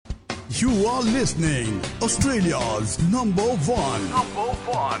You are listening Australia's number one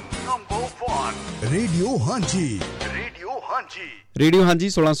Radio Haanji। Radio ਹਾਂਜੀ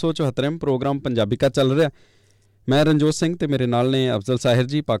 1674 programme ਪੰਜਾਬੀਕਾ ਚੱਲ ਰਿਹਾ। ਮੈਂ ਰਣਜੋਧ ਸਿੰਘ ਤੇ ਮੇਰੇ ਨਾਲ ਨੇ ਅਫਜ਼ਲ ਸਾਹਿਰ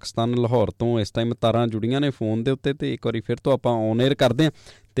ਜੀ ਪਾਕਿਸਤਾਨ ਲਾਹੌਰ ਤੋਂ। ਇਸ ਟਾਈਮ ਤਾਰਾਂ ਜੁੜੀਆਂ ਨੇ ਫੋਨ ਦੇ ਉੱਤੇ ਤੇ ਇੱਕ ਵਾਰੀ ਫਿਰ ਤੋਂ ਆਪਾਂ ਔਨ 에ਅਰ ਕਰਦੇ ਹਾਂ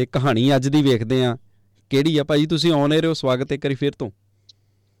ਤੇ ਕਹਾਣੀ ਅੱਜ ਦੀ ਵੇਖਦੇ ਹਾਂ ਕਿਹੜੀ ਆ। ਭਾਈ ਤੁਸੀਂ ਔਨ 에ਅਰ ਹੋ, ਸਵਾਗਤ ਇੱਕ ਵਾਰੀ ਫਿਰ ਤੋਂ।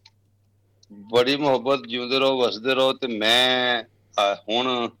 ਬੜੀ ਮੁਹੱਬਤ, ਜਿਉਂਦੇ ਰਹੋ ਵਸਦੇ ਰਹੋ। ਤੇ ਮੈਂ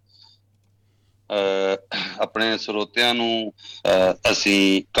ਹੁਣ ਆਪਣੇ ਸਰੋਤਿਆਂ ਨੂੰ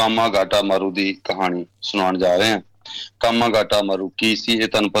ਅਸੀਂ ਕਾਮਾ ਗਾਟਾ ਮਾਰੂ ਦੀ ਕਹਾਣੀ ਸੁਣਾਉਣ ਜਾ ਰਹੇ ਹਾਂ। ਕਾਮਾ ਗਾਟਾ ਮਾਰੂ ਕੀ ਸੀ? ਇਹ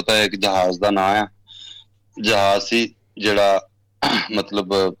ਤੁਹਾਨੂੰ ਪਤਾ ਹੈ ਇੱਕ ਜਹਾਜ਼ ਦਾ ਨਾਂ ਆ। ਜਹਾਜ਼ ਸੀ ਜਿਹੜਾ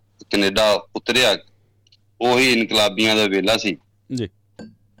ਮਤਲਬ ਕੈਨੇਡਾ ਉਤਰਿਆ, ਉਹੀ ਇਨਕਲਾਬੀਆਂ ਦਾ ਵੇਲਾ ਸੀ ਜੀ।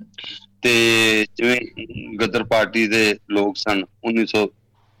 ਤੇ ਜਿਵੇਂ ਗਦਰ ਪਾਰਟੀ ਦੇ ਲੋਕ ਸਨ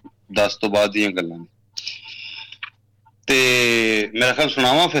 1910 ਤੋਂ ਬਾਅਦ ਦੀਆਂ ਗੱਲਾਂ ਨੇ। ਤੇ ਮੇਰਾ ਖਿਆਲ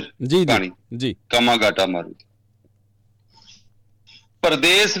ਸੁਣਾਵਾਂ ਫਿਰ ਕਹਾਣੀ ਜੀ ਕਾਮਾ ਗਾਟਾ ਮਾਰੂ।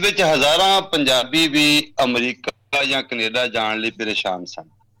 ਪ੍ਰਦੇਸ਼ ਵਿੱਚ ਹਜ਼ਾਰਾਂ ਪੰਜਾਬੀ ਵੀ ਅਮਰੀਕਾ ਜਾਂ ਕੈਨੇਡਾ ਜਾਣ ਲਈ ਪਰੇਸ਼ਾਨ ਸਨ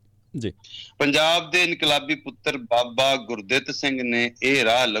ਜੀ। ਪੰਜਾਬ ਦੇ ਇਨਕਲਾਬੀ ਪੁੱਤਰ ਬਾਬਾ ਗੁਰਦਿੱਤ ਸਿੰਘ ਨੇ ਇਹ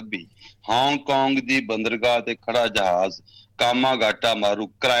ਰਾਹ ਲੱਭੀ। ਹਾਂਗਕਾਂਗ ਦੀ ਬੰਦਰਗਾਹ ਤੇ ਖੜਾ ਜਹਾਜ਼ ਕਾਮਾ ਗਾਟਾ ਮਾਰੂ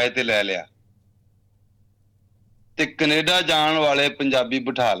ਕਿਰਾਏ ਤੇ ਲੈ ਲਿਆ ਤੇ ਕੈਨੇਡਾ ਜਾਣ ਵਾਲੇ ਪੰਜਾਬੀ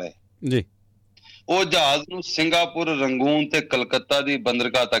ਬਿਠਾ ਲਏ ਜੀ। ਉਹ ਜਹਾਜ਼ ਨੂੰ ਸਿੰਗਾਪੁਰ, ਰੰਗੂਨ ਤੇ ਕਲਕੱਤਾ ਦੀ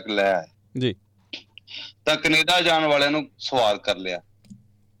ਬੰਦਰਗਾਹ ਤੱਕ ਲੈ ਆਏ ਜੀ। ਤਾਂ ਕੈਨੇਡਾ ਜਾਣ ਵਾਲਿਆਂ ਨੂੰ ਸਵਾਰ ਕਰ ਲਿਆ,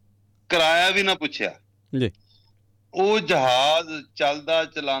 ਕਿਰਾਇਆ ਵੀ ਨਾ ਪੁੱਛਿਆ ਜੀ। ਉਹ ਜਹਾਜ਼ ਚੱਲਦਾ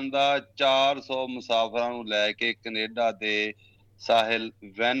ਚਲਾਉਂਦਾ 400 ਮੁਸਾਫਰਾਂ ਨੂੰ ਲੈ ਕੇ ਕੈਨੇਡਾ ਦੇ ਸਾਹਿਲ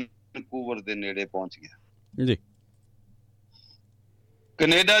ਵੈਨਕੂਵਰ ਦੇ ਨੇੜੇ ਪਹੁੰਚ ਗਿਆ ਜੀ।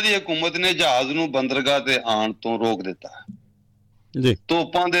 ਕੈਨੇਡਾ ਦੀ ਹਕੂਮਤ ਨੇ ਜਹਾਜ਼ ਨੂੰ ਬੰਦਰਗਾਹ ਤੇ ਆਉਣ ਤੋਂ ਰੋਕ ਦਿੱਤਾ ਜੀ।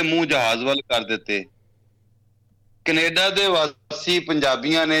 ਤੋਪਾਂ ਦੇ ਮੂੰਹ ਜਹਾਜ਼ ਵੱਲ ਕਰ ਦਿੱਤੇ। ਕੈਨੇਡਾ ਦੇ ਵਾਸੀ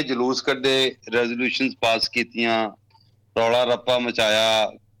ਪੰਜਾਬੀਆਂ ਨੇ ਜਲੂਸ ਕੱਢੇ, ਰੈਜ਼ੋਲੂਸ਼ਨਸ ਪਾਸ ਕੀਤੀਆਂ, ਰੌਲਾ ਰੱਪਾ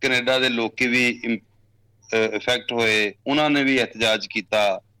ਮਚਾਇਆ। ਕੈਨੇਡਾ ਦੇ ਲੋਕੀ ਵੀ ਇਫੈਕਟ ਹੋਏ, ਉਹਨਾਂ ਨੇ ਵੀ ਇਹਤਜਾਜ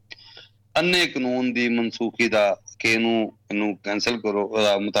ਕੀਤਾ ਅੰਨੇ ਕਾਨੂੰਨ ਦੀ ਮਨਸੂਖੀ ਦਾ ਕਿ ਇਹਨੂੰ ਕੈਂਸਲ ਕਰੋ,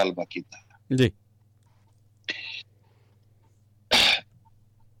 ਉਹਦਾ ਮੁਤਾਲਬਾ ਕੀਤਾ ਜੀ।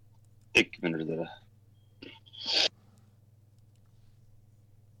 ਇੱਕ ਮਿੰਟ ਜ਼ਰਾ।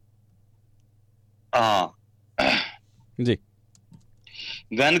 ਹਾਂ ਜੀ।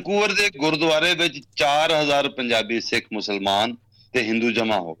 ਵੈਨਕੂਵਰ ਦੇ ਗੁਰਦੁਆਰੇ ਵਿੱਚ 4000 ਪੰਜਾਬੀ, ਸਿੱਖ, ਮੁਸਲਮਾਨ ਤੇ ਹਿੰਦੂ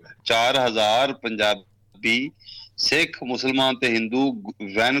ਜਮ੍ਹਾਂ ਹੋ ਗਏ। 4000 ਪੰਜਾਬੀ, ਸਿੱਖ, ਮੁਸਲਮਾਨ ਤੇ ਹਿੰਦੂ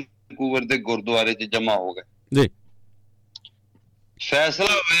ਵੈਨਕੂਵਰ ਦੇ ਗੁਰਦੁਆਰੇ 'ਚ ਜਮ੍ਹਾਂ ਹੋ ਗਏ ਜੀ।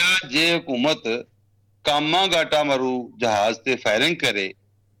 ਫੈਸਲਾ ਹੋਇਆ ਜੇ ਹਕੂਮਤ ਕਾਮਾ ਗਾਟਾ ਮਾਰੂ ਜਹਾਜ਼ ਤੇ ਫਾਇਰਿੰਗ ਕਰੇ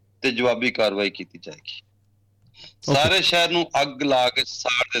ਤੇ ਜਵਾਬੀ ਕਾਰਵਾਈ ਕੀਤੀ ਜਾਏਗੀ। ਸਾਰੇ ਸ਼ਹਿਰ ਨੂੰ ਅੱਗ ਲਾ ਕੇ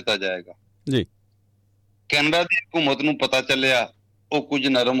ਸਾੜ ਦਿੱਤਾ ਜਾਏਗਾ ਜੀ। ਕੈਨੇਡਾ ਦੀ ਹਕੂਮਤ ਨੂੰ ਪਤਾ ਚੱਲਿਆ, ਉਹ ਕੁਝ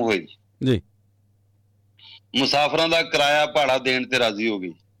ਨਰਮ ਹੋਈ ਜੀ। ਮੁਸਾਫਰਾਂ ਦਾ ਕਿਰਾਇਆ ਭਾੜਾ ਦੇਣ ਤੇ ਰਾਜ਼ੀ ਹੋ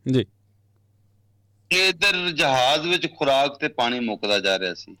ਗਈ ਜੀ। ਇੱਧਰ ਜਹਾਜ਼ ਵਿੱਚ ਖੁਰਾਕ ਤੇ ਪਾਣੀ ਮੁੱਕਦਾ ਜਾ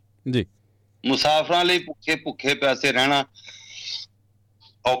ਰਿਹਾ ਸੀ ਜੀ। ਮੁਸਾਫਰਾਂ ਲਈ ਭੁੱਖੇ ਪਿਆਸੇ ਰਹਿਣਾ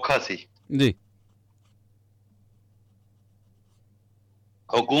ਔਖਾ ਸੀ ਜੀ।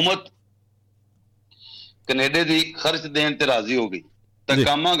 ਹਕੂਮਤ ਕੈਨੇਡਾ ਦੀ ਖਰਚ ਦੇਣ ਤੇ ਰਾਜ਼ੀ ਹੋ ਗਈ ਤਾਂ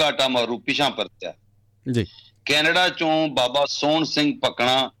ਕਾਮਾ ਗਾਟਾ ਮਾਰੂ ਪਿਛਾਂ ਪਰਤਿਆ ਜੀ। ਕੈਨੇਡਾ ਚੋਂ ਬਾਬਾ ਸੋਹਣ ਸਿੰਘ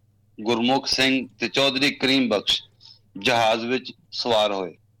ਪਕਣਾ, ਗੁਰਮੁਖ ਸਿੰਘ ਤੇ ਚੌਧਰੀ ਕਰੀਮ ਬਖਸ਼ ਜਹਾਜ਼ ਵਿੱਚ ਸਵਾਰ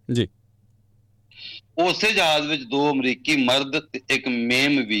ਹੋਏ ਜੀ। ਉਸੇ ਜਹਾਜ਼ ਵਿੱਚ 2 ਅਮਰੀਕੀ ਮਰਦ ਤੇ ਇੱਕ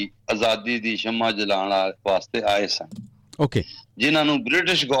ਮੇਮ ਵੀ ਆਜ਼ਾਦੀ ਦੀ ਸ਼ਮਾ ਜਲਾਉਣ ਵਾਸਤੇ ਆਏ ਸਨ ਓਕੇ, ਜਿਨ੍ਹਾਂ ਨੂੰ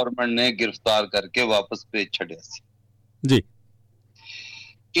ਬ੍ਰਿਟਿਸ਼ ਗੌਰਮੈਂਟ ਨੇ ਗ੍ਰਿਫਤਾਰ ਕਰਕੇ ਵਾਪਸ ਭੇਜ ਛੱਡਿਆ ਸੀ ਜੀ।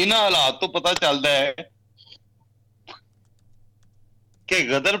 ਇਹਨਾਂ ਹਾਲਾਤ ਤੋਂ ਪਤਾ ਚੱਲਦਾ ਹੈ ਕਿ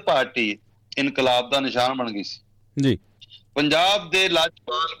ਗਦਰ ਪਾਰਟੀ ਇਨਕਲਾਬ ਦਾ ਨਿਸ਼ਾਨ ਬਣ ਗਈ ਸੀ ਜੀ। ਪੰਜਾਬ ਦੇ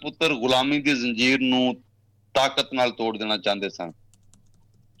ਲਾਜਪਾਲ ਪੁੱਤਰ ਗੁਲਾਮੀ ਦੀ ਜ਼ੰਜੀਰ ਨੂੰ ਤਾਕਤ ਨਾਲ ਤੋੜ ਦੇਣਾ ਚਾਹੁੰਦੇ ਸਨ।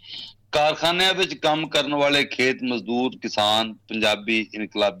 ਕਾਰਖਾਨਿਆਂ ਵਿੱਚ ਕੰਮ ਕਰਨ ਵਾਲੇ ਖੇਤ ਮਜ਼ਦੂਰ, ਕਿਸਾਨ ਪੰਜਾਬੀ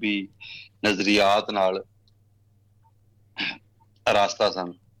ਇਨਕਲਾਬੀ ਨਜ਼ਰੀਆਤ ਨਾਲ ਅਰਾਸਤਾ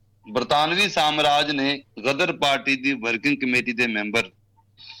ਸਨ। ਬਰਤਾਨਵੀ ਸਾਮਰਾਜ ਨੇ ਗਦਰ ਪਾਰਟੀ ਦੀ ਵਰਕਿੰਗ ਕਮੇਟੀ ਦੇ ਮੈਂਬਰ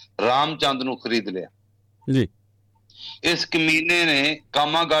ਰਾਮਚੰਦ ਨੂੰ ਖਰੀਦ ਲਿਆ ਜੀ। ਇਸ ਕਮੀਨੇ ਨੇ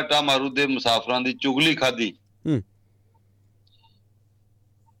ਕਾਮਾ ਗਾਟਾ ਮਾਰੂ ਦੇ ਮੁਸਾਫਰਾਂ ਦੀ ਚੁਗਲੀ ਖਾਧੀ।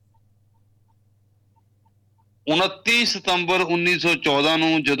 29 ਸਤੰਬਰ 1914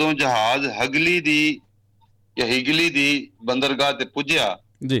 ਨੂੰ ਜਦੋਂ ਜਹਾਜ਼ ਹਿਗਲੀ ਦੀ ਬੰਦਰਗਾਹ ਤੇ ਪੁੱਜਿਆ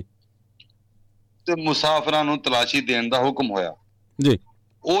ਜੀ ਤੇ ਮੁਸਾਫਰਾਂ ਨੂੰ ਤਲਾਸ਼ੀ ਦੇਣ ਦਾ ਹੁਕਮ ਹੋਇਆ ਜੀ।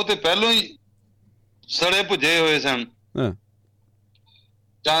 ਉਹ ਤੇ ਪਹਿਲੋਂ ਹੀ ਸੜੇ ਭੁੱਜੇ ਹੋਏ ਸਨ।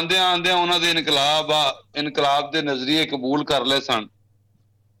 ਜਾਂਦਿਆਂ ਆਂਦਿਆਂ ਉਹਨਾਂ ਦੇ ਇਨਕਲਾਬ ਦੇ ਨਜ਼ਰੀਏ ਕਬੂਲ ਕਰ ਲਏ ਸਨ।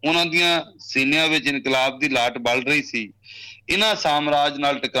 ਉਹਨਾਂ ਦੀਆਂ ਸੀਨਿਆਂ ਵਿੱਚ ਇਨਕਲਾਬ ਦੀ ਲਾਟ ਬਲ ਰਹੀ ਸੀ। ਇਹਨਾਂ ਸਾਮਰਾਜ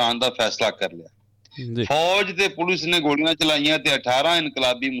ਨਾਲ ਟਕਰਾਉਣ ਦਾ ਫੈਸਲਾ ਕਰ ਲਿਆ। ਫੌਜ ਤੇ ਪੁਲਿਸ ਨੇ ਗੋਲੀਆਂ ਚਲਾਈਆਂ ਤੇ 18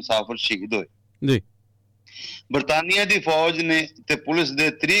 ਇਨਕਲਾਬੀ ਮੁਸਾਫਰ ਸ਼ਹੀਦ ਹੋਏ ਜੀ। ਬਰਤਾਨੀਆ ਦੀ ਫੌਜ ਨੇ ਤੇ ਪੁਲਿਸ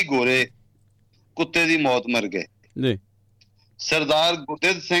ਦੇ 30 ਗੋਰੇ ਕੁੱਤੇ ਦੀ ਮੌਤ ਮਰ ਗਏ ਜੀ। ਸਰਦਾਰ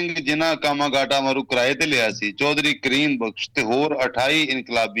ਗੁਰਦਿੱਤ ਸਿੰਘ ਜਿਨ੍ਹਾਂ ਕਾਮਾਗਾਟਾ ਮਾਰੂ ਕਿਰਾਏ ਤੇ ਲਿਆ ਸੀ, ਚੌਧਰੀ ਕਰੀਮ ਬਖਸ਼ ਤੇ ਹੋਰ 28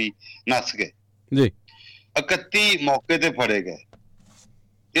 ਇਨਕਲਾਬੀ ਨੱਸ ਗਏ ਜੀ। 31 ਮੌਕੇ ਤੇ ਫੜੇ ਗਏ।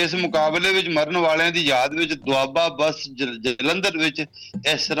 ਇਸ ਮੁਕਾਬਲੇ ਵਿੱਚ ਮਰਨ ਵਾਲਿਆਂ ਦੀ ਯਾਦ ਵਿੱਚ ਦੁਆਬਾ ਬੱਸ ਜਲੰਧਰ ਵਿੱਚ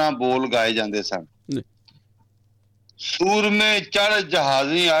ਇਸ ਤਰ੍ਹਾਂ ਬੋਲ ਗਾਏ ਜਾਂਦੇ ਸਨ। ਸੂਰਮੇ ਚੜ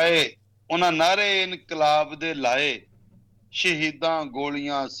ਜਹਾਜ਼ੀ ਆਏ, ਉਹਨਾਂ ਨਾਰੇ ਇਨਕਲਾਬ ਦੇ ਲਾਏ, ਸ਼ਹੀਦਾਂ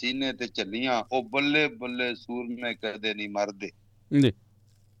ਗੋਲੀਆਂ ਸੀਨੇ ਤੇ ਚੱਲੀਆਂ, ਉਹ ਬੱਲੇ ਬੱਲੇ ਸੂਰਮੇ ਕਦੇ ਨਹੀਂ ਮਰਦੇ।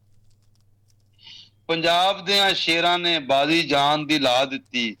 ਪੰਜਾਬ ਦਿਆਂ ਸ਼ੇਰਾਂ ਨੇ ਬਾਜ਼ੀ ਜਾਨ ਦੀ ਲਾ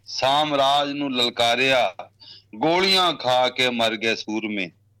ਦਿੱਤੀ, ਸਾਮਰਾਜ ਨੂੰ ਲਲਕਾਰਿਆ, ਗੋਲੀਆਂ ਖਾ ਕੇ ਮਰ ਗਏ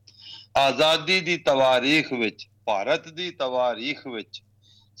ਸੂਰਮੇ। ਆਜ਼ਾਦੀ ਦੀ ਤਵਾਰੀਖ ਵਿੱਚ, ਭਾਰਤ ਦੀ ਤਵਾਰੀਖ ਵਿੱਚ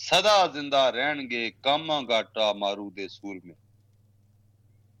ਸਦਾ ਜ਼ਿੰਦਾ ਰਹਿਣਗੇ ਕਾਮਾਗਾਟਾ ਮਾਰੂ ਦੇ ਸੂਰਮੇ।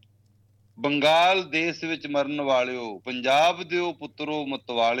 ਬੰਗਾਲ ਦੇਸ਼ ਵਿੱਚ ਮਰਨ ਵਾਲਿਓ, ਪੰਜਾਬ ਦਿਓ ਪੁੱਤਰੋ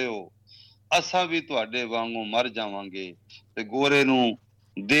ਮਤਵਾਲਿਓ, ਅਸਾਂ ਵੀ ਤੁਹਾਡੇ ਵਾਂਗੂ ਮਰ ਜਾਵਾਂਗੇ ਤੇ ਗੋਰੇ ਨੂੰ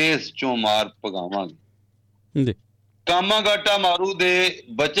ਦੇਸ਼ ਚੋਂ ਮਾਰ ਭਗਾਵਾਂਗੇ। ਕਾਮਾਗਾਟਾ ਮਾਰੂ ਦੇ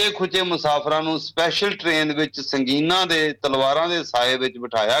ਬਚੇ ਖੁਚੇ ਮੁਸਾਫਰਾਂ ਨੂੰ ਸਪੈਸ਼ਲ ਟ੍ਰੇਨ ਵਿੱਚ ਸੰਗੀਨਾਂ ਦੇ ਤਲਵਾਰਾਂ ਦੇ ਸਾਏ ਵਿੱਚ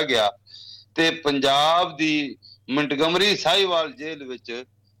ਬਿਠਾਇਆ ਗਿਆ ਤੇ ਪੰਜਾਬ ਦੀ ਮੰਟਗਮਰੀ ਸਾਹੀਵਾਲ ਜੇਲ੍ਹ ਵਿੱਚ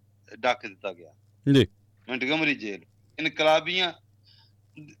ਡੱਕ ਦਿੱਤਾ ਗਿਆ ਜੀ। ਮੰਟਗਮਰੀ ਜੇਲ੍ਹ। ਇਨਕਲਾਬੀਆਂ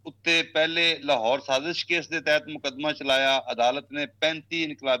ਉੱਤੇ ਪਹਿਲੇ ਲਾਹੌਰ ਸਾਜ਼ਿਸ਼ ਕੇਸ ਦੇ ਤਹਿਤ ਮੁਕੱਦਮਾ ਚਲਾਇਆ। ਅਦਾਲਤ ਨੇ 35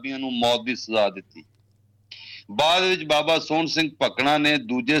 ਇਨਕਲਾਬੀਆਂ ਨੂੰ ਮੌਤ ਦੀ ਸਜ਼ਾ ਦਿੱਤੀ। ਬਾਅਦ ਵਿੱਚ ਬਾਬਾ ਸੋਹਣ ਸਿੰਘ ਭਕਨਾ ਨੇ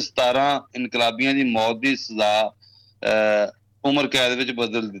ਦੂਜੇ 17 ਇਨਕਲਾਬੀਆਂ ਦੀ ਮੌਤ ਦੀ ਸਜ਼ਾ ਉਮਰ ਕੈਦ ਵਿੱਚ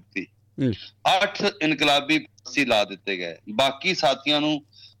ਬਦਲ ਦਿੱਤੀ। 8 ਇਨਕਲਾਬੀ ਫਾਂਸੀ ਲਾ ਦਿੱਤੇ ਗਏ। ਬਾਕੀ ਸਾਥੀਆਂ ਨੂੰ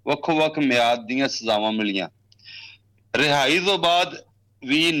ਵੱਖੋ ਵੱਖ ਮਿਆਦ ਦੀਆਂ ਸਜ਼ਾਵਾਂ ਮਿਲੀਆਂ। ਰਿਹਾਈ ਤੋਂ ਬਾਅਦ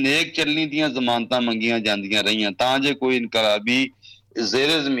ਵੀ ਨੇਕ ਚੱਲਣੀ ਦੀਆਂ ਜ਼ਮਾਨਤਾਂ ਮੰਗੀਆਂ ਜਾਂਦੀਆਂ ਰਹੀਆਂ ਤਾਂ ਜੇ ਕੋਈ ਇਨਕਲਾਬੀ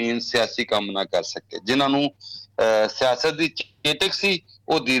ਜ਼ੇਰੇ ਜ਼ਮੀਨ ਸਿਆਸੀ ਕੰਮ ਨਾ ਕਰ ਸਕੇ। ਜਿਨ੍ਹਾਂ ਨੂੰ ਸਿਆਸਤ ਦੀ ਚੇਤਕ ਸੀ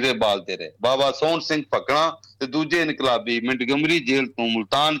ਉਹ ਦੀਵੇ ਬਾਲਦੇ ਰਹੇ। ਬਾਬਾ ਸੋਹਣ ਸਿੰਘ ਭਕਨਾ ਤੇ ਦੂਜੇ ਇਨਕਲਾਬੀ ਮੰਟਗਮਰੀ ਜੇਲ੍ਹ ਤੋਂ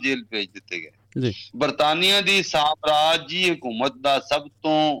ਮੁਲਤਾਨ ਜੇਲ੍ਹ ਭੇਜ ਦਿੱਤੇ ਗਏ। ਬਰਤਾਨੀਆ ਦੀ ਸਾਮਰਾਜੀ ਹਕੂਮਤ ਦਾ ਸਭ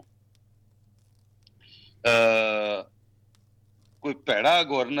ਤੋਂ ਕੋਈ ਭੈੜਾ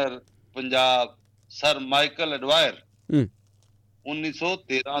governor Punjab sir Michael O'Dwyer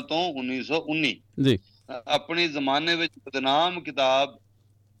 1913 ਤੋਂ 1919 ਜੀ ਆਪਣੀ ਜ਼ਮਾਨੇ ਵਿੱਚ ਬਦਨਾਮ ਕਿਤਾਬ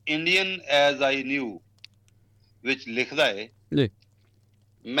ਇੰਡੀਅਨ ਐਜ਼ ਆਈ ਨਿਊ ਵਿੱਚ ਲਿਖਦਾ ਹੈ ਜੀ,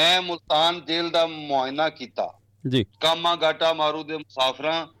 ਮੈਂ ਮੁਲਤਾਨ ਜੇਲ੍ਹ ਦਾ ਮੁਆਇਨਾ ਕੀਤਾ ਜੀ। ਕਾਮਾਗਾਟਾ ਮਾਰੂ ਦੇ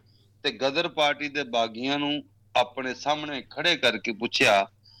ਮੁਸਾਫਰਾਂ ਤੇ ਗਦਰ ਪਾਰਟੀ ਦੇ ਬਾਗੀਆਂ ਨੂੰ ਆਪਣੇ ਸਾਹਮਣੇ ਖੜੇ ਕਰਕੇ ਪੁੱਛਿਆ,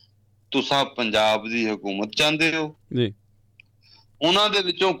 ਤੁਸੀਂ ਪੰਜਾਬ ਦੀ ਹਕੂਮਤ ਚਾਹੁੰਦੇ ਹੋ ਜੀ? ਉਹਨਾਂ ਦੇ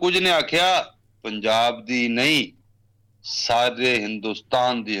ਵਿੱਚੋਂ ਕੁਝ ਨੇ ਆਖਿਆ, ਪੰਜਾਬ ਦੀ ਨਹੀਂ, ਸਾਰੇ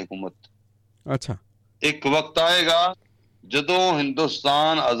ਹਿੰਦੁਸਤਾਨ ਦੀ ਹਕੂਮਤ। ਅੱਛਾ। ਇੱਕ ਵਕਤ ਆਏਗਾ ਜਦੋਂ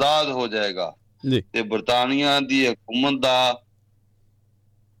ਹਿੰਦੁਸਤਾਨ ਆਜ਼ਾਦ ਹੋ ਜਾਏਗਾ ਤੇ ਬਰਤਾਨੀਆ ਦੀ ਹਕੂਮਤ ਦਾ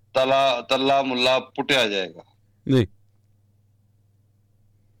ਤੱਲਾ ਮੁੱਲਾ ਪੁੱਟਿਆ ਜਾਏਗਾ ਜੀ।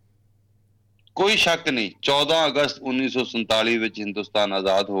 ਕੋਈ ਸ਼ੱਕ ਨਹੀਂ, 14 ਅਗਸਤ 1947 ਵਿੱਚ ਹਿੰਦੁਸਤਾਨ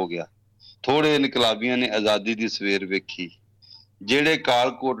ਆਜ਼ਾਦ ਹੋ ਗਿਆ। ਥੋੜੇ ਇਨਕਲਾਬੀਆਂ ਨੇ ਆਜ਼ਾਦੀ ਦੀ ਸਵੇਰ ਵੇਖੀ, ਜਿਹੜੇ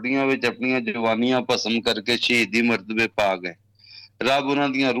ਕਾਲ ਕੋਟੜੀਆਂ ਵਿੱਚ ਆਪਣੀਆਂ ਜਵਾਨੀਆਂ ਭਸਮ ਕਰਕੇ ਸ਼ਹੀਦੀ ਮਰਤਬੇ ਪਾ ਗਏ। ਰੱਬ ਉਹਨਾਂ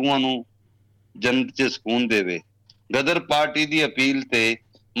ਦੀਆਂ ਰੂਹਾਂ ਨੂੰ ਜੰਨਤ 'ਚ ਸਕੂਨ ਦੇਵੇ। ਗਦਰ ਪਾਰਟੀ ਦੀ ਅਪੀਲ ਤੇ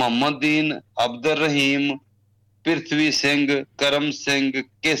ਮੁਹੰਮਦੀਨ, ਅਬਦੁਰ ਰਹੀਮ, ਪ੍ਰਿਥਵੀ ਸਿੰਘ, ਕਰਮ ਸਿੰਘ,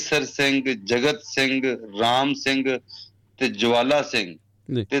 ਕੇਸਰ ਸਿੰਘ, ਜਗਤ ਸਿੰਘ, ਰਾਮ ਸਿੰਘ ਤੇ ਜਵਾਲਾ ਸਿੰਘ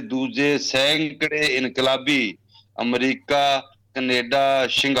ਤੇ ਦੂਜੇ ਸੈਂਕੜੇ ਇਨਕਲਾਬੀ America, Canada,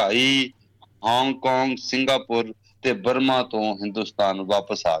 Shanghai, Hong Kong, Singapore ਤੇ ਬਰਮਾ ਤੋਂ ਹਿੰਦੁਸਤਾਨ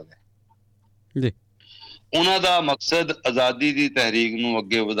ਵਾਪਸ ਆ ਗਏ ਜੀ। ਉਹਨਾਂ ਦਾ ਮਕਸਦ ਆਜ਼ਾਦੀ ਦੀ ਤਹਿਰੀਕ ਨੂੰ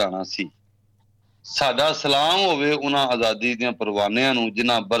ਅੱਗੇ ਵਧਾਉਣਾ ਸੀ। ਸਾਡਾ ਸਲਾਮ ਹੋਵੇ ਉਹਨਾਂ ਆਜ਼ਾਦੀ ਦੀਆਂ ਪਰਵਾਨਿਆਂ ਨੂੰ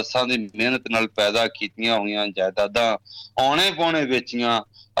ਜਿਨ੍ਹਾਂ ਬਰਸਾਂ ਦੀ ਮਿਹਨਤ ਨਾਲ ਪੈਦਾ ਕੀਤੀਆਂ ਹੋਈਆਂ ਜਾਇਦਾਦਾਂ ਔਣੇ ਪੌਣੇ ਵੇਚੀਆਂ,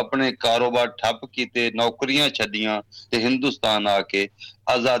 ਆਪਣੇ ਕਾਰੋਬਾਰ ਠੱਪ ਕੀਤੇ, ਨੌਕਰੀਆਂ ਛੱਡੀਆਂ ਤੇ ਹਿੰਦੁਸਤਾਨ ਆ ਕੇ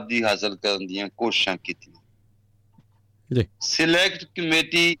ਆਜ਼ਾਦੀ ਹਾਸਲ ਕਰਨ ਦੀਆਂ ਕੋਸ਼ਿਸ਼ਾਂ ਕੀਤੀਆਂ ਜੀ। ਸਿਲੈਕਟ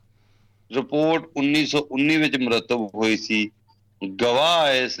ਕਮੇਟੀ ਰਿਪੋਰਟ 1919 ਵਿੱਚ ਮੁਰਤਬ ਹੋਈ ਸੀ। ਗਵਾਹ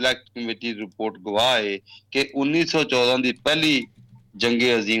ਹੈ, ਸਿਲੈਕਟ ਕਮੇਟੀ ਰਿਪੋਰਟ ਗਵਾਹ ਹੈ ਕਿ 1914 ਦੀ ਪਹਿਲੀ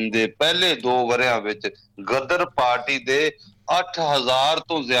ਜੰਗੇ ਅਜ਼ੀਮ ਦੇ ਪਹਿਲੇ 2 ਵਰ੍ਹਿਆਂ ਵਿੱਚ ਗਦਰ ਪਾਰਟੀ ਦੇ 8000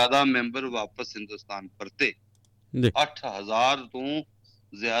 ਤੋਂ ਜ਼ਿਆਦਾ ਮੈਂਬਰ ਵਾਪਸ ਹਿੰਦੁਸਤਾਨ ਪਰਤੇ। 8000 ਤੋਂ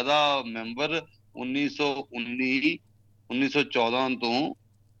ਜ਼ਿਆਦਾ ਮੈਂਬਰ 1914 ਤੋਂ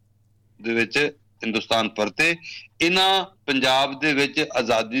ਦੇ ਵਿੱਚ ਹਿੰਦੁਸਤਾਨ ਪਰਤੇ। ਇਹਨਾਂ ਪੰਜਾਬ ਦੇ ਵਿੱਚ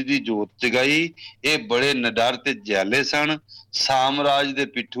ਆਜ਼ਾਦੀ ਦੀ ਜੋਤ ਜਗਾਈ। ਇਹ ਬੜੇ ਨਿਡਰ ਤੇ ਜੈਲੇ ਸਨ। ਸਾਮਰਾਜ ਦੇ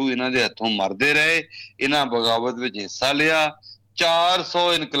ਪਿੱਠੂ ਇਹਨਾਂ ਦੇ ਹੱਥੋਂ ਮਰਦੇ ਰਹੇ। ਇਹਨਾਂ ਬਗਾਵਤ ਵਿੱਚ ਹਿੱਸਾ ਲਿਆ।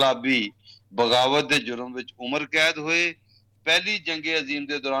 400 ਇਨਕਲਾਬੀ ਬਗਾਵਤ ਦੇ ਜੁਰਮ ਵਿੱਚ ਉਮਰ ਕੈਦ ਹੋਏ। ਪਹਿਲੀ ਜੰਗੇ ਅਜ਼ੀਮ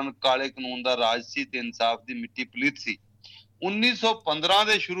ਦੇ ਦੌਰਾਨ ਕਾਲੇ ਕਾਨੂੰਨ ਦਾ ਰਾਜ ਸੀ ਤੇ ਇਨਸਾਫ ਦੀ ਮਿੱਟੀ ਪਲੀਤ ਸੀ। 1915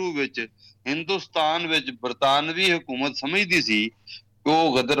 ਦੇ ਸ਼ੁਰੂ ਵਿੱਚ ਹਿੰਦੁਸਤਾਨ ਵਿੱਚ ਬਰਤਾਨਵੀ ਹਕੂਮਤ ਸਮਝਦੀ ਸੀ ਕਿ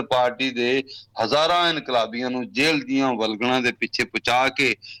ਉਹ ਗਦਰ ਪਾਰਟੀ ਦੇ ਹਜ਼ਾਰਾਂ ਇਨਕਲਾਬੀਆਂ ਨੂੰ ਜੇਲ੍ਹ ਦੀਆਂ ਵਲਗਣਾਂ ਦੇ ਪਿੱਛੇ ਪਹੁੰਚਾ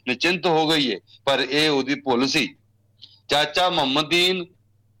ਕੇ ਨਿਚਿੰਤ ਹੋ ਗਈ ਹੈ, ਪਰ ਇਹ ਉਹਦੀ ਭੁੱਲ ਸੀ। ਚਾਚਾ ਮੁਹੰਮਦੀਨ,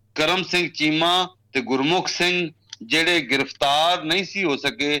 ਕਰਮ ਸਿੰਘ ਚੀਮਾ ਤੇ ਗੁਰਮੁਖ ਸਿੰਘ ਜਿਹੜੇ ਗ੍ਰਿਫਤਾਰ ਨਹੀਂ ਸੀ ਹੋ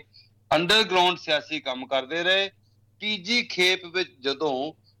ਸਕੇ, ਅੰਡਰਗਰਾਉਂਡ ਸਿਆਸੀ ਕੰਮ ਕਰਦੇ ਰਹੇ। ਤੀਜੀ ਖੇਪ ਵਿੱਚ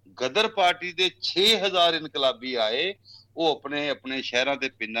ਜਦੋਂ ਗਦਰ ਪਾਰਟੀ ਦੇ 6000 ਇਨਕਲਾਬੀ ਆਏ, ਉਹ ਆਪਣੇ ਆਪਣੇ ਸ਼ਹਿਰਾਂ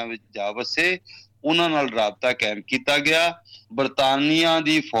ਤੇ ਪਿੰਡਾਂ ਵਿੱਚ ਜਾ ਵਸੇ। ਉਹਨਾਂ ਨਾਲ ਰਾਬਤਾ ਕਾਇਮ ਕੀਤਾ ਗਿਆ। ਬਰਤਾਨੀਆ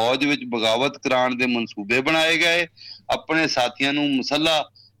ਦੀ ਫੌਜ ਵਿੱਚ ਬਗਾਵਤ ਕਰਾਉਣ ਦੇ ਮਨਸੂਬੇ ਬਣਾਏ ਗਏ। ਆਪਣੇ ਸਾਥੀਆਂ ਨੂੰ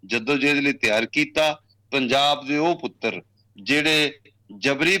ਮੁਸੱਲਾ ਜੱਦੋਜਹਿਦ ਲਈ ਤਿਆਰ ਕੀਤਾ। ਪੰਜਾਬ ਦੇ ਉਹ ਪੁੱਤਰ ਜਿਹੜੇ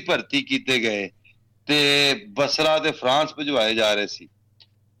ਜਬਰੀ ਭਰਤੀ ਕੀਤੇ ਗਏ ਤੇ ਬਸਰਾ ਤੇ ਫਰਾਂਸ ਭਿਜਵਾਏ ਜਾ ਰਹੇ ਸੀ,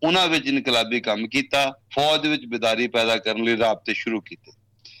 ਉਹਨਾਂ ਵਿੱਚ ਇਨਕਲਾਬੀ ਕੰਮ ਕੀਤਾ। ਫੌਜ ਵਿੱਚ ਬੇਦਾਰੀ ਪੈਦਾ ਕਰਨ ਲਈ ਰਾਬਤੇ ਸ਼ੁਰੂ ਕੀਤੇ।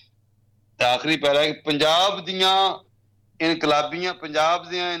 ਤੇ ਆਖਰੀ ਪੈਰਾ ਕਿ ਪੰਜਾਬ ਦੀਆਂ ਇਨਕਲਾਬੀਆਂ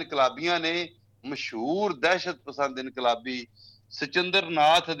ਨੇ ਮਸ਼ਹੂਰ ਦਹਿਸ਼ਤ ਪਸੰਦ ਇਨਕਲਾਬੀ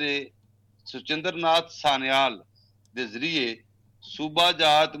ਸੁਚਿੰਦਰਨਾਥ ਸਾਨਿਆਲ ਦੇ ਜ਼ਰੀਏ ਸੂਬਾ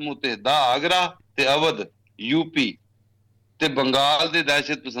ਜਾਤ ਮੁਤਹਿਦਾ ਆਗਰਾ ਤੇ ਅਵਧ ਯੂਪੀ ਤੇ ਬੰਗਾਲ ਦੇ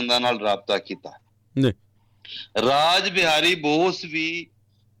ਦਹਿਸ਼ਤ ਪਸੰਦਾਂ ਨਾਲ ਰਾਬਤਾ ਕੀਤਾ। ਰਾਜ ਬਿਹਾਰੀ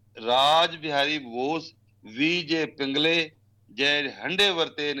ਬੋਸ ਵੀ ਜੇ ਪਿੰਗਲੇ ਜੇ ਹੰਡੇ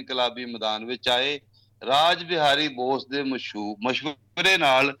ਵਰਤੇ ਇਨਕਲਾਬੀ ਮੈਦਾਨ ਵਿੱਚ ਆਏ। ਰਾਜ ਬਿਹਾਰੀ ਬੋਸ ਦੇ ਮਸ਼ਵਰੇ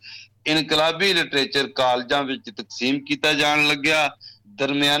ਨਾਲ ਇਨਕਲਾਬੀ ਲਿਟਰੇਚਰ ਕਾਲਜਾਂ ਵਿੱਚ ਤਕਸੀਮ ਕੀਤਾ ਜਾਣ ਲੱਗਿਆ।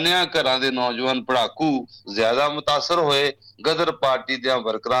 ਦਰਮਿਆਨਿਆਂ ਘਰਾਂ ਦੇ ਨੌਜਵਾਨ ਪੜ੍ਹਾਕੂ ਜ਼ਿਆਦਾ ਮੁਤਾਸਰ ਹੋਏ। ਗਦਰ ਪਾਰਟੀ ਦੇ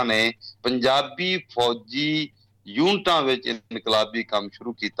ਵਰਕਰਾਂ ਨੇ ਪੰਜਾਬੀ ਫੌਜੀ ਯੂਨਿਟਾਂ ਵਿੱਚ ਇਨਕਲਾਬੀ ਕੰਮ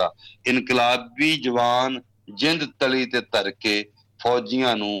ਸ਼ੁਰੂ ਕੀਤਾ। ਇਨਕਲਾਬੀ ਜਵਾਨ ਜਿੰਦ ਤਲੀ ਤੇ ਧਰ ਕੇ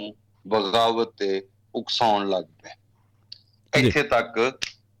ਫੌਜੀਆਂ ਨੂੰ ਬਗਾਵਤ ਤੇ ਉਕਸਾਉਣ ਲੱਗ ਪਏ। ਇੱਥੇ ਤੱਕ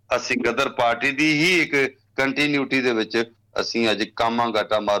ਅਸੀਂ ਗਦਰ ਪਾਰਟੀ ਦੀ ਹੀ ਇੱਕ ਕੰਟੀਨਿਊਟੀ ਦੇ ਵਿੱਚ ਅਸੀਂ ਅੱਜ ਕਾਮਾ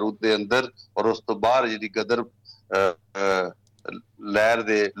ਗਾਟਾ ਮਾਰੂ ਦੇ ਅੰਦਰ ਔਰ ਉਸ ਤੋਂ ਬਾਹਰ ਜਿਹੜੀ ਗਦਰ ਲਹਿਰ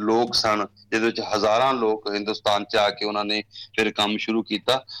ਦੇ ਲੋਕ ਸਨ, ਜਿਹਦੇ ਵਿੱਚ ਹਜ਼ਾਰਾਂ ਲੋਕ ਹਿੰਦੁਸਤਾਨ 'ਚ ਆ ਕੇ ਉਹਨਾਂ ਨੇ ਫਿਰ ਕੰਮ ਸ਼ੁਰੂ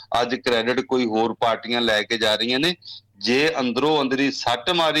ਕੀਤਾ। ਅੱਜ ਕ੍ਰੈਡਿਟ ਕੋਈ ਹੋਰ ਪਾਰਟੀਆਂ ਲੈ ਕੇ ਜਾ ਰਹੀਆਂ ਨੇ। ਜੇ ਅੰਦਰੋਂ ਅੰਦਰੀ ਸੱਟ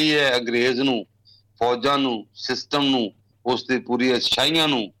ਮਾਰੀ ਹੈ ਅੰਗਰੇਜ਼ ਨੂੰ, ਫੌਜਾਂ ਨੂੰ, ਸਿਸਟਮ ਨੂੰ, ਉਸ ਦੀ ਪੂਰੀ ਅਛਾਈਆਂ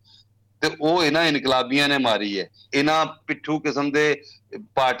ਨੂੰ, ਤੇ ਉਹ ਇਹਨਾਂ ਇਨਕਲਾਬੀਆਂ ਨੇ ਮਾਰੀ ਹੈ। ਇਹਨਾਂ ਪਿੱਠੂ ਕਿਸਮ ਦੇ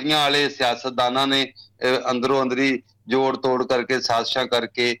ਪਾਰਟੀਆਂ ਵਾਲੇ ਸਿਆਸਤਦਾਨਾਂ ਨੇ ਅੰਦਰੋਂ ਅੰਦਰੀ ਜੋੜ ਤੋੜ ਕਰਕੇ, ਸਾਜ਼ਿਸ਼ਾਂ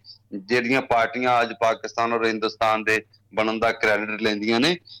ਕਰਕੇ ਜਿਹੜੀਆਂ ਪਾਰਟੀਆਂ ਅੱਜ ਪਾਕਿਸਤਾਨ ਔਰ ਹਿੰਦੁਸਤਾਨ ਦੇ ਬਣਨ ਦਾ ਕ੍ਰੈਡਿਟ ਲੈਂਦੀਆਂ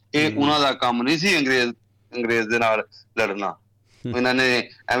ਨੇ, ਇਹ ਉਹਨਾਂ ਦਾ ਕੰਮ ਨਹੀਂ ਸੀ ਅੰਗਰੇਜ਼ ਦੇ ਨਾਲ ਲੜਨਾ। ਇਹਨਾਂ ਨੇ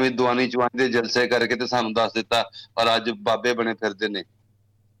ਐਵੇਂ ਦੁਆਨੀ ਚਵਾਨੀ ਦੇ ਜਲਸੇ ਕਰਕੇ ਤੇ ਸਾਨੂੰ ਦੱਸ ਦਿੱਤਾ, ਪਰ ਅੱਜ ਬਾਬੇ ਬਣੇ ਫਿਰਦੇ ਨੇ।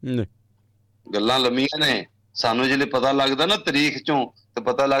 ਗੱਲਾਂ ਲੰਮੀਆਂ ਨੇ। ਸਾਨੂੰ ਜਿਹੜੇ ਪਤਾ ਲੱਗਦਾ ਨਾ ਤਾਰੀਖ ਚੋਂ, ਤੇ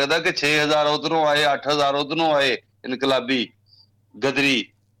ਪਤਾ ਲੱਗਦਾ ਕਿ 6000 ਉਧਰੋਂ ਆਏ, 8000 ਉਧਰੋਂ ਆਏ ਇਨਕਲਾਬੀ ਗਦਰੀ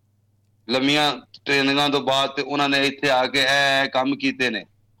ਲੰਮੀਆਂ ਟ੍ਰੇਨਿੰਗਾਂ ਤੋਂ ਬਾਅਦ, ਤੇ ਉਹਨਾਂ ਨੇ ਇੱਥੇ ਆ ਕੇ ਇਹ ਕੰਮ ਕੀਤੇ ਨੇ।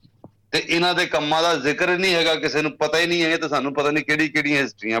 ਤੇ ਇਹਨਾਂ ਦੇ ਕੰਮਾਂ ਦਾ ਜ਼ਿਕਰ ਨਹੀਂ ਹੈਗਾ, ਕਿਸੇ ਨੂੰ ਪਤਾ ਹੀ ਨਹੀਂ ਹੈ। ਤੇ ਸਾਨੂੰ ਪਤਾ ਨਹੀਂ ਕਿਹੜੀਆਂ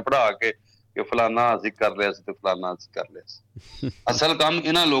ਹਿਸਟਰੀਆਂ ਪੜ੍ਹਾ ਕੇ ਕਿ ਫਲਾਨਾ ਅਸੀਂ ਕਰ ਲਿਆ ਸੀ ਤੇ ਫਲਾਨਾ ਅਸੀਂ ਕਰ ਲਿਆ ਸੀ। ਅਸਲ ਕੰਮ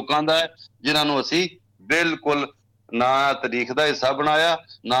ਇਹਨਾਂ ਲੋਕਾਂ ਦਾ ਹੈ ਜਿਨ੍ਹਾਂ ਨੂੰ ਅਸੀਂ ਬਿਲਕੁਲ ਨਾ ਤਾਰੀਖ ਦਾ ਹਿੱਸਾ ਬਣਾਇਆ,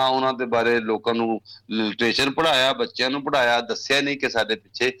 ਨਾ ਉਹਨਾਂ ਦੇ ਬਾਰੇ ਲੋਕਾਂ ਨੂੰ ਲਿਟਰੇਚਰ ਪੜ੍ਹਾਇਆ, ਬੱਚਿਆਂ ਨੂੰ ਪੜ੍ਹਾਇਆ, ਦੱਸਿਆ ਨਹੀਂ ਕਿ ਸਾਡੇ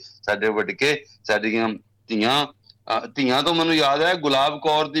ਪਿੱਛੇ ਸਾਡੇ ਵਡਕੇ, ਸਾਡੀਆਂ ਧੀਆਂ ਤੋਂ ਮੈਨੂੰ ਯਾਦ ਹੈ ਗੁਲਾਬ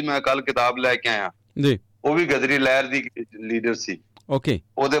ਕੌਰ ਦੀ ਮੈਂ ਕੱਲ ਕਿਤਾਬ ਲੈ ਕੇ ਆਇਆ ਜੀ। ਉਹ ਵੀ ਗਦਰੀ ਲਹਿਰ ਦੀ ਲੀਡਰ ਸੀ।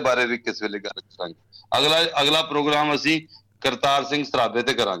 ਉਹਦੇ ਬਾਰੇ ਵੀ ਕਿਸ ਵੇਲੇ ਗੱਲ ਕਰਾਂਗੇ। ਅਗਲਾ ਪ੍ਰੋਗਰਾਮ ਅਸੀਂ ਕਰਤਾਰ ਸਿੰਘ ਸਰਾਭੇ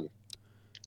ਤੇ ਕਰਾਂਗੇ।